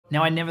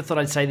Now, I never thought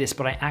I'd say this,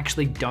 but I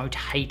actually don't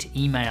hate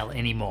email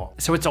anymore.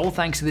 So it's all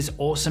thanks to this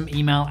awesome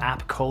email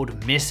app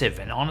called Missive.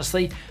 And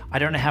honestly, I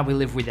don't know how we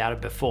lived without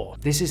it before.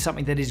 This is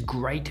something that is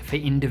great for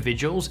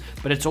individuals,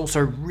 but it's also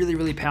really,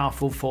 really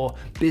powerful for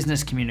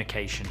business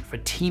communication, for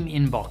team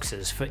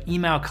inboxes, for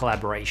email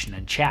collaboration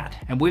and chat.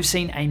 And we've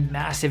seen a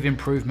massive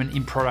improvement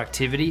in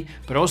productivity,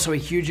 but also a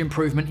huge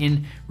improvement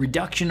in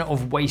reduction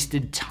of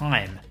wasted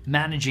time,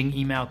 managing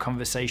email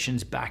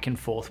conversations back and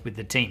forth with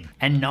the team.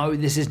 And no,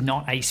 this is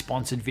not a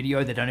sponsored video.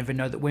 They don't even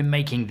know that we're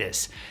making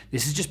this.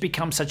 This has just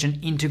become such an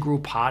integral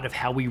part of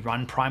how we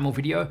run Primal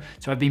Video.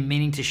 So I've been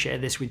meaning to share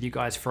this with you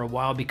guys for a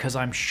while because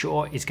I'm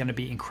sure it's going to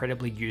be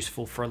incredibly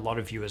useful for a lot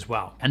of you as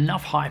well.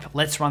 Enough hype.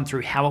 Let's run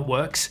through how it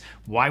works,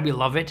 why we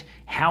love it,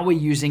 how we're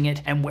using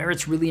it, and where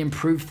it's really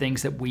improved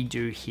things that we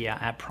do here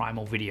at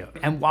Primal Video.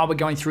 And while we're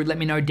going through, let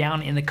me know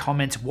down in the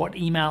comments, what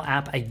email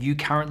app are you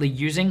currently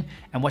using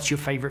and what's your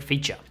favorite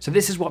feature? So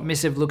this is what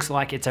Missive looks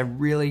like. It's a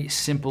really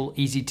simple,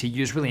 easy to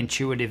use, really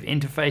intuitive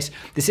interface.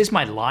 This is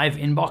my live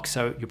inbox,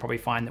 so you'll probably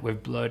find that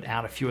we've blurred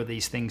out a few of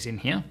these things in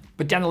here.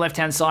 But down the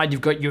left-hand side,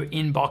 you've got your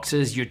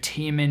inboxes, your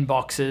team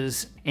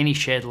inboxes, any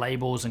shared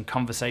labels and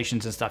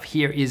conversations and stuff.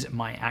 Here is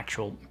my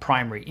actual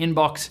primary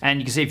inbox. And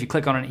you can see if you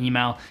click on an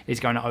email,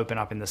 it's going to open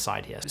up in the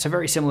side here. So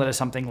very similar to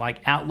something like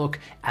Outlook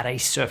at a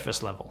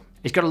surface level.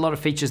 It's got a lot of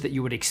features that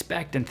you would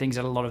expect and things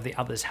that a lot of the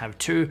others have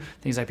too.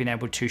 Things like being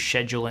able to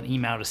schedule an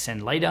email to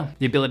send later,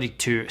 the ability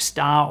to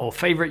star or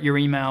favorite your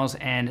emails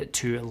and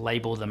to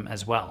label them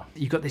as well.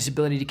 You've got this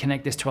ability to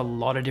connect this to a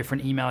lot of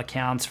different email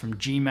accounts from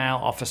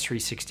Gmail, Office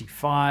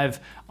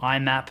 365,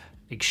 IMAP,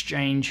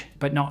 Exchange.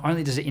 But not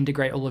only does it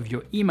integrate all of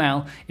your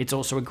email, it's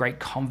also a great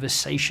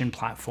conversation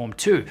platform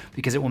too,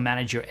 because it will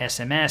manage your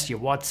SMS, your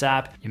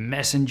WhatsApp, your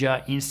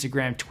Messenger,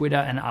 Instagram, Twitter,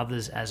 and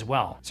others as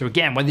well. So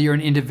again, whether you're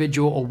an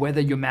individual or whether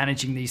you're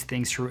managing these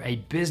things through a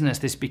business,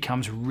 this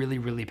becomes really,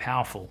 really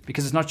powerful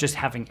because it's not just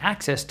having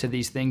access to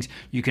these things,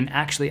 you can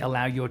actually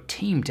allow your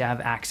team to have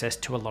access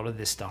to a lot of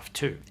this stuff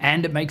too.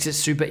 And it makes it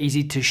super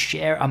easy to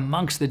share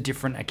amongst the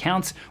different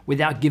accounts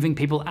without giving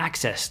people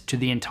access to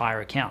the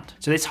entire account.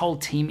 So this whole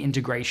team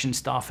integration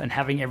stuff and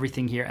having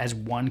everything here as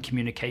one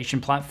communication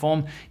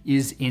platform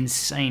is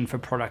insane for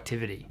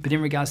productivity. But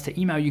in regards to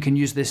email, you can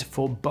use this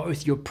for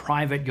both your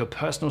private, your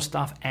personal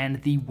stuff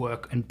and the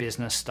work and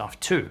business stuff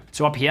too.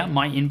 So up here,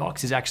 my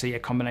inbox is actually a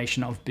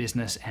combination of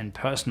business and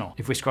personal.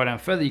 If we scroll down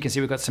further, you can see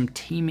we've got some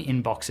team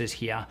inboxes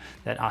here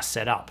that are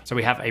set up. So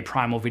we have a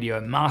Primal Video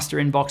master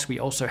inbox. We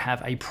also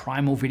have a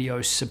Primal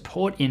Video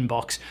support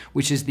inbox,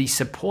 which is the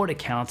support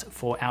account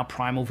for our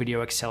Primal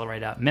Video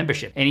Accelerator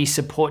membership. Any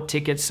support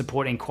tickets,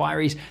 support inquiries,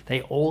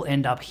 they all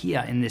end up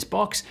here in this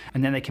box,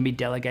 and then they can be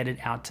delegated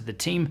out to the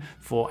team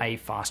for a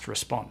fast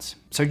response.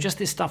 So just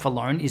this stuff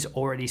alone is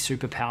already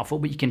super powerful,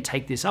 but you can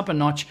take this up a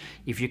notch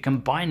if you're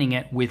combining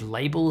it with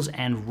labels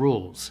and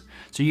rules.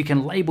 So you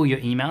can label your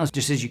emails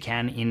just as you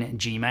can in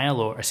Gmail,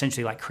 or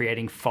essentially like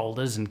creating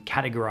folders and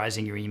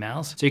categorizing your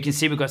emails. So you can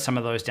see we've got some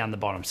of those down the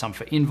bottom, some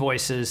for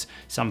invoices,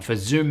 some for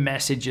Zoom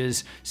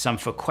messages, some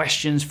for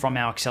questions from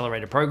our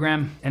accelerator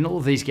program. And all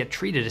of these get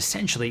treated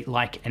essentially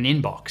like an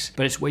inbox,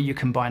 but it's where you're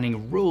combining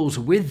rules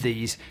with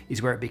these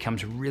is where it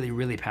becomes really,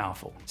 really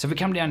powerful. So if we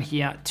come down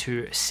here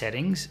to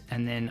settings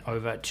and then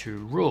over to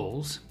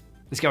rules,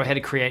 let's go ahead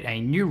and create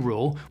a new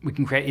rule. We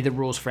can create either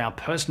rules for our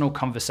personal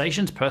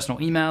conversations, personal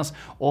emails,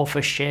 or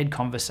for shared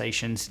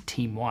conversations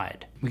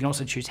team-wide. We can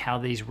also choose how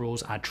these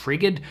rules are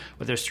triggered,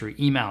 whether it's through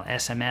email,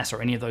 SMS,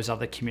 or any of those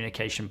other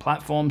communication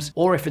platforms,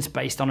 or if it's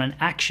based on an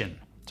action.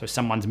 So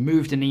someone's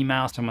moved an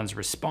email, someone's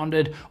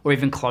responded, or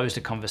even closed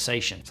a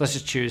conversation. So let's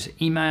just choose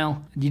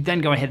email. You then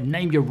go ahead and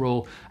name your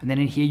rule, and then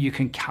in here you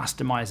can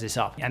customize this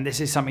up. And this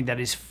is something that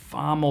is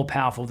far more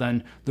powerful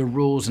than the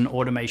rules and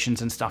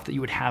automations and stuff that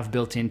you would have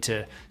built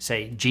into,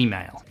 say,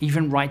 Gmail.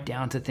 Even right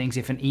down to things,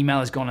 if an email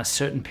has gone a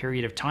certain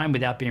period of time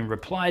without being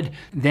replied,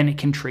 then it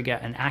can trigger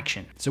an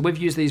action. So we've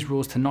used these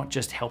rules to not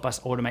just help us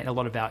automate a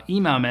lot of our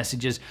email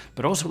messages,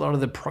 but also a lot of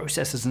the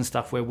processes and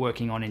stuff we're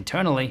working on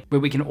internally,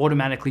 where we can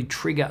automatically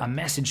trigger a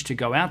message to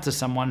go out to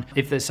someone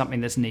if there's something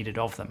that's needed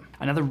of them.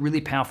 Another really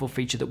powerful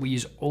feature that we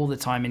use all the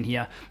time in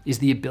here is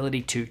the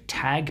ability to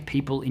tag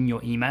people in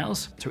your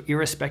emails. So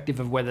irrespective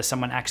of whether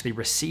someone actually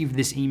received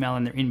this email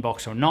in their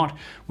inbox or not,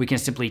 we can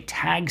simply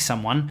tag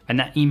someone and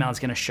that email is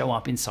going to show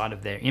up inside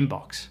of their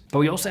inbox. But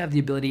we also have the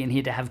ability in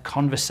here to have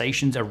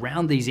conversations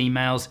around these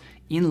emails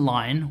in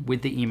line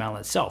with the email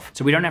itself.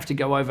 So we don't have to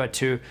go over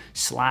to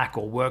Slack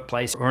or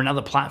Workplace or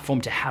another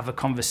platform to have a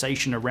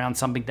conversation around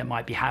something that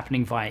might be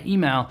happening via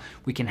email.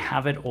 We can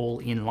have it all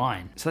in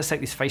line. So let's take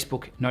this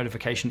Facebook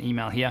notification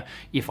email here.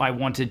 If I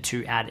wanted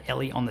to add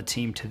Ellie on the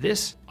team to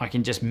this, I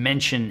can just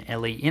mention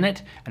Ellie in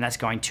it, and that's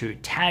going to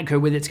tag her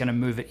with it. It's going to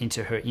move it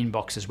into her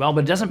inbox as well,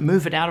 but it doesn't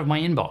move it out of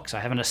my inbox. I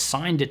haven't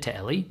assigned it to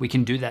Ellie. We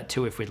can do that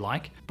too if we'd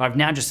like, but I've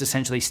now just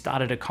essentially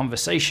started a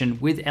conversation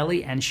with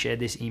Ellie and shared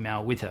this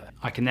email with her.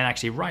 I can then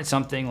actually write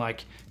something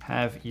like,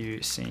 have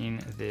you seen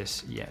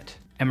this yet?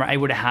 and we're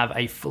able to have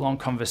a full-on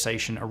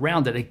conversation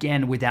around it,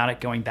 again, without it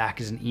going back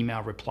as an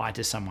email reply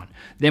to someone.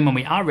 Then when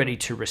we are ready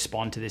to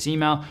respond to this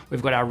email,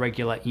 we've got our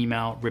regular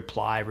email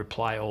reply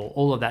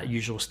all of that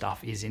usual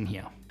stuff is in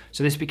here.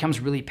 So this becomes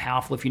really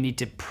powerful if you need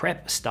to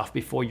prep stuff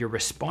before you're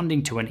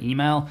responding to an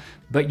email,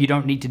 but you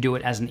don't need to do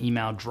it as an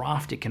email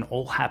draft. It can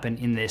all happen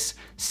in this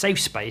safe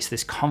space,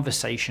 this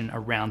conversation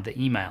around the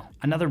email.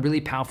 Another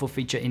really powerful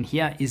feature in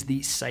here is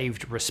the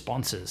saved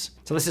responses.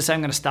 So let's just say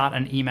I'm going to start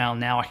an email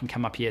now. I can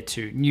come up here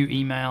to new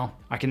email.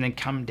 I can then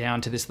come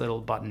down to this little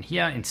button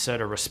here,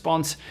 insert a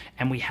response,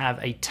 and we have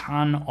a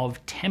ton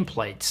of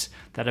templates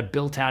that are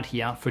built out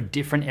here for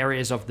different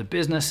areas of the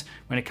business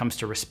when it comes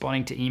to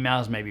responding to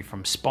emails, maybe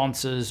from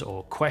sponsors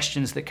or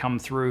questions that come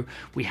through.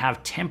 We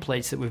have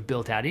templates that we've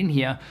built out in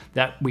here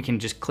that we can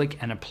just click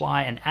and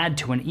apply and add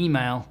to an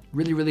email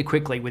really, really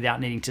quickly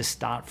without needing to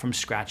start from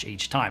scratch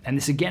each time. And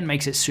this again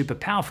makes it super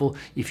powerful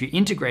if you're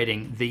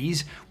integrating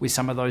these with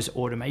some of those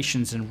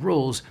automations and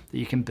rules that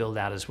you can build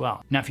out as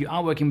well. Now, if you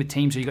are working with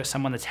teams or you've got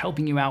someone that's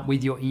helping you out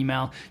with your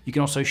email, you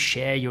can also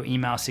share your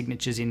email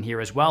signatures in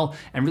here as well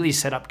and really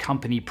set up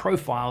company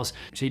profiles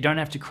so you don't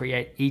have to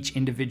create each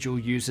individual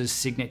user's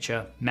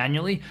signature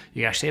manually.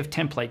 You actually have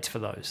templates for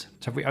those.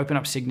 So if we open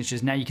up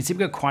signatures now, you can see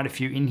we've got quite a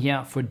few in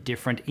here for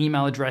different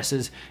email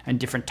addresses and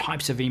different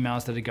types of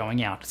emails that are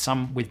going out,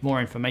 some with more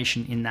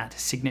information in that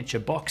signature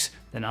box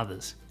than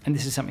others. And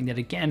this is something that,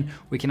 again,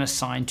 we can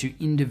assign to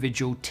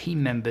individual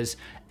team members,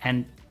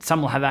 and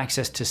some will have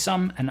access to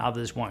some and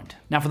others won't.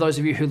 Now, for those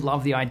of you who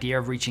love the idea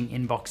of reaching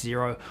inbox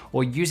zero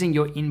or using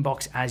your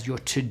inbox as your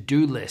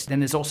to-do list, then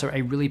there's also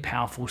a really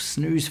powerful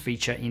snooze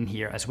feature in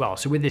here as well.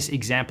 So with this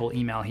example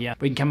email here,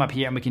 we can come up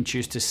here and we can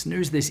choose to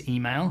snooze this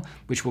email,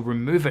 which will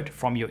remove it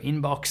from your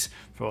inbox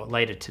for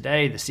later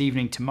today, this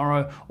evening,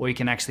 tomorrow, or you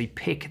can actually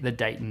pick the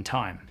date and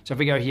time. So if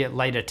we go here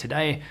later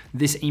today,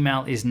 this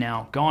email is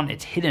now gone.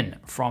 It's hidden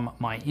from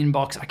my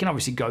inbox. I can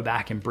obviously go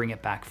back and bring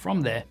it back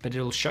from there, but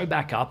it'll show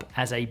back up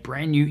as a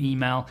brand new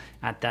email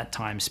at that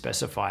time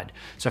specified.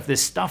 So if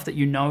there's stuff that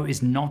you know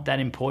is not that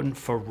important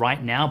for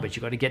right now, but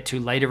you got to get to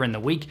later in the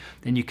week,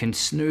 then you can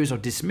snooze or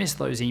dismiss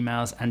those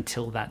emails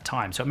until that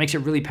time. So it makes it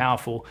really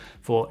powerful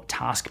for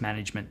task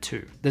management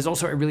too. There's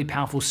also a really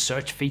powerful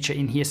search feature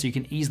in here so you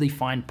can easily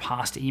find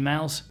past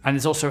emails. And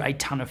there's also a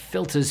ton of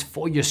filters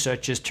for your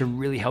searches to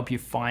really help you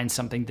find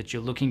something that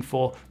you're looking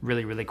for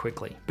really, really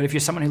quickly. But if you're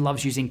someone who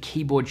loves using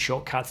keyboard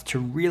shortcuts to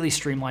really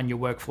streamline your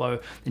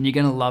workflow, then you're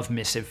going to love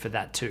Missive for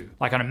that too.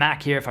 Like on a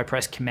Mac here, if I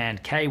press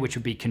Command K, which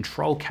would be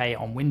Control K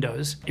on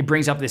Windows, it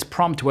brings up this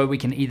prompt where we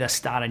can either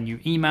start a new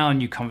email, a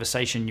new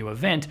conversation, new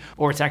event,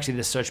 or it's actually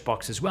the search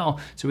box as well,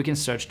 so we can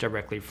search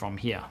directly from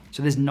here.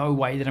 So there's no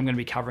way that I'm going to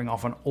be covering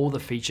off on all the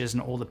features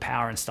and all the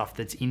power and stuff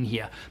that's in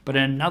here. But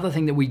another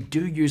thing that we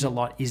do use a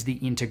lot is the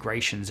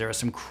integrations. There are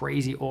some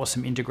crazy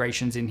awesome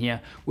integrations in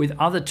here with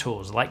other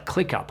tools like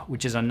ClickUp,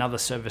 which is another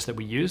service that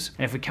we use.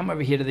 And if we come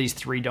over here to these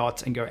three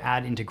dots and go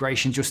add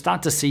integrations, you'll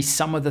start to see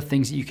some of the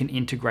things that you can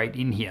integrate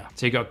in here.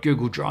 So you've got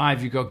Google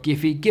Drive, you've got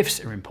Giphy.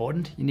 GIFs are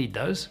important, you need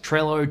those.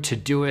 Trello,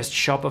 Todoist,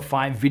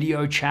 Shopify,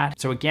 video chat.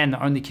 So again,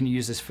 not only can you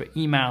use this for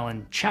email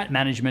and chat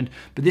management,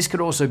 but this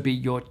could also be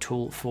your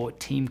tool for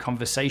team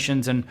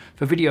conversations and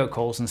for video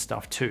calls and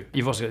stuff too.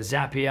 You've also got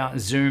Zapier,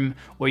 Zoom,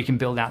 or you can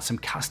build out some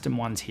custom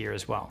ones here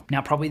as well.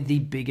 Now, probably the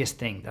biggest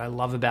thing that I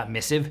love about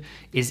Missive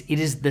is it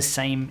is the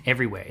same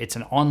everywhere. It's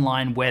an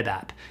online web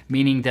app,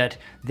 meaning that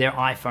their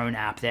iPhone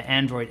app, their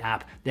Android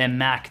app, their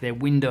Mac, their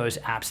Windows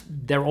apps,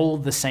 they're all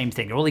the same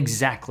thing. They're all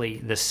exactly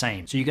the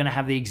same. So you're going to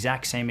have the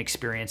exact same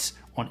experience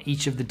on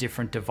each of the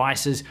different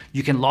devices.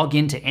 You can log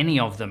into any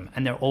of them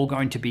and they're all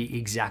going to be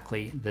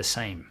exactly the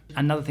same.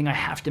 Another thing I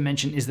have to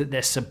mention is that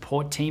their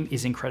support team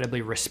is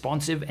incredibly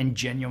responsive and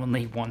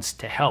genuinely wants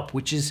to help,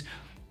 which is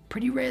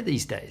pretty rare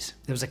these days.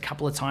 There was a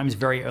couple of times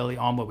very early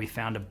on where we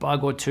found a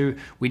bug or two,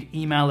 we'd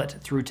email it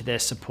through to their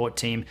support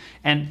team,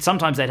 and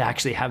sometimes they'd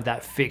actually have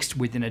that fixed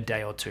within a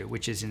day or two,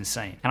 which is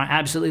insane. And I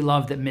absolutely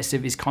love that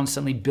Missive is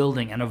constantly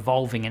building and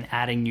evolving and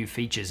adding new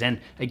features, and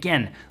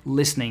again,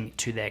 listening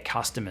to their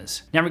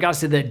customers. Now, in regards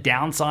to the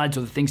downsides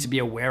or the things to be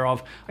aware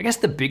of, I guess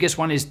the biggest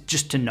one is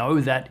just to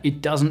know that it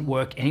doesn't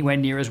work anywhere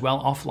near as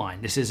well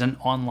offline. This is an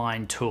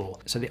online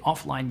tool, so the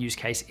offline use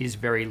case is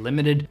very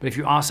limited, but if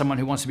you are someone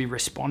who wants to be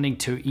responding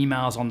to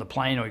emails on the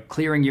plane or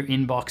clearing your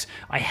inbox,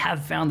 I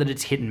have found that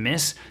it's hit and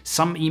miss.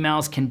 Some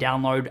emails can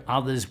download,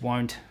 others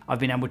won't. I've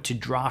been able to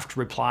draft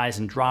replies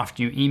and draft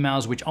new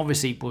emails, which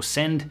obviously will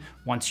send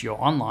once you're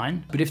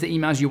online. But if the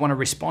emails you want to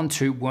respond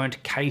to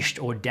weren't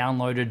cached or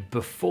downloaded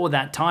before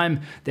that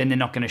time, then they're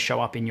not going to show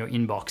up in your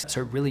inbox.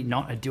 So really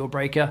not a deal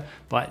breaker,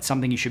 but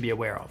something you should be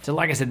aware of. So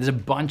like I said, there's a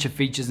bunch of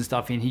features and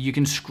stuff in here. You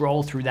can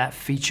scroll through that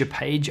feature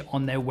page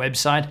on their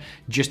website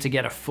just to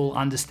get a full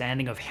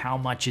understanding of how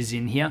much is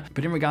in here.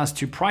 But in regards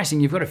to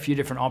pricing, you've got a few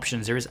different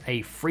options. There is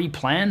a free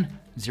plan,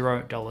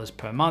 $0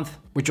 per month,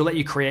 which will let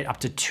you create up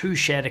to 2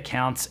 shared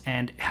accounts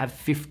and have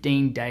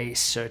 15-day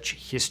search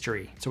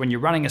history. So when you're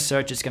running a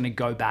search, it's going to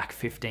go back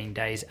 15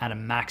 days at a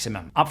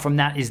maximum. Up from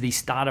that is the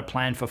starter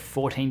plan for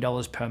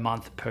 $14 per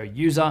month per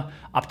user,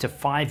 up to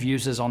 5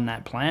 users on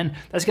that plan.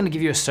 That's going to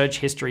give you a search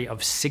history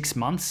of 6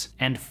 months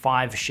and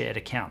 5 shared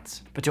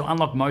accounts. But to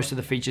unlock most of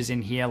the features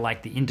in here,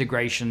 like the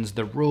integrations,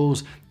 the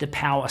rules, the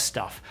power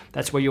stuff,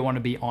 that's where you want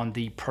to be on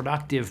the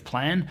productive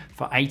plan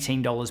for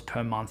 $18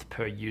 per month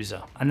per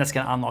user. And that's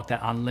going to unlock that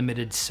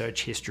unlimited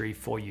search history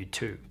for you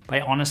too.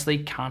 But I honestly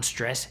can't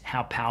stress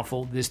how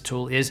powerful this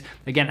tool is.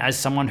 Again, as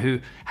someone who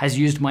has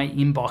used my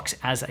inbox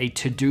as a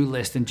to-do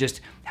list and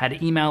just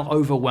had email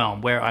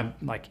overwhelm where I'm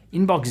like,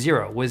 inbox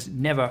 0 was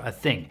never a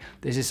thing.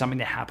 This is something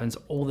that happens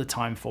all the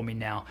time for me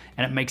now,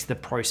 and it makes the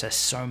process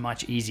so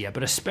much easier.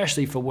 But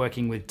especially for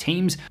working with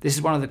teams, this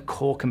is one of the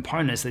core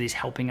components that is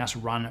helping us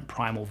run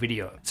Primal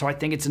Video. So I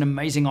think it's an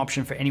amazing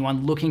option for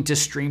anyone looking to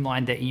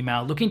streamline their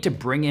email, looking to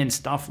bring in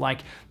stuff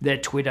like their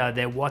Twitter,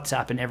 their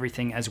WhatsApp and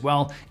everything as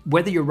well.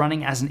 Whether you're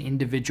running as an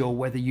individual,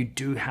 whether you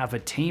do have a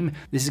team,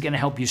 this is going to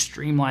help you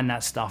streamline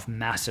that stuff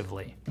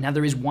massively. Now,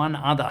 there is one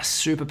other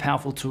super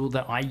powerful tool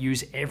that I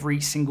use every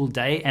single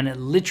day, and it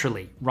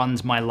literally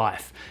runs my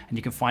life. And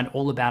you can find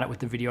all about it with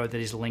the video that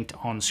is linked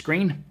on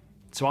screen.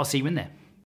 So I'll see you in there.